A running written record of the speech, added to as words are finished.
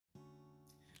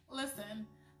Listen,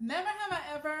 never have I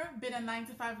ever been a 9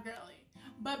 to 5 girly.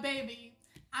 But baby,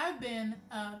 I've been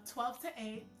a 12 to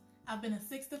 8. I've been a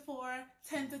 6 to 4,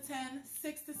 10 to 10,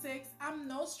 6 to 6. I'm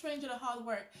no stranger to hard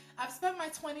work. I've spent my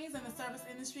 20s in the service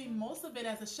industry, most of it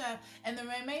as a chef, and the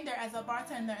remainder as a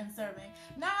bartender and serving.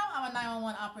 Now I'm a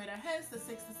 911 operator, hence the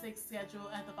 6 to 6 schedule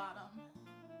at the bottom.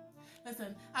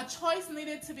 Listen, a choice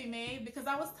needed to be made because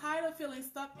I was tired of feeling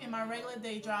stuck in my regular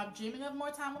day job, dreaming of more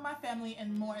time with my family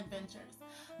and more adventures.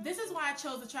 This is why I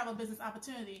chose the travel business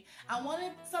opportunity. I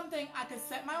wanted something I could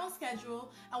set my own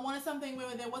schedule. I wanted something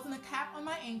where there wasn't a cap on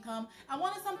my income. I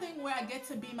wanted something where I get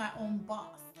to be my own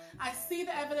boss. I see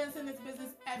the evidence in this business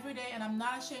every day, and I'm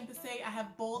not ashamed to say I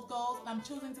have bold goals, and I'm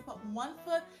choosing to put one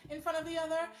foot in front of the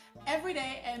other every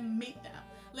day and meet them.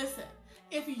 Listen,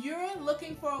 if you're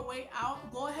looking for a way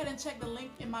out, go ahead and check the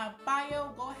link in my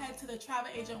bio. Go ahead to the Travel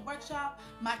Agent Workshop.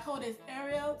 My code is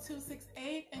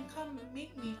Ariel268, and come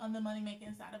meet me on the money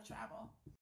making side of travel.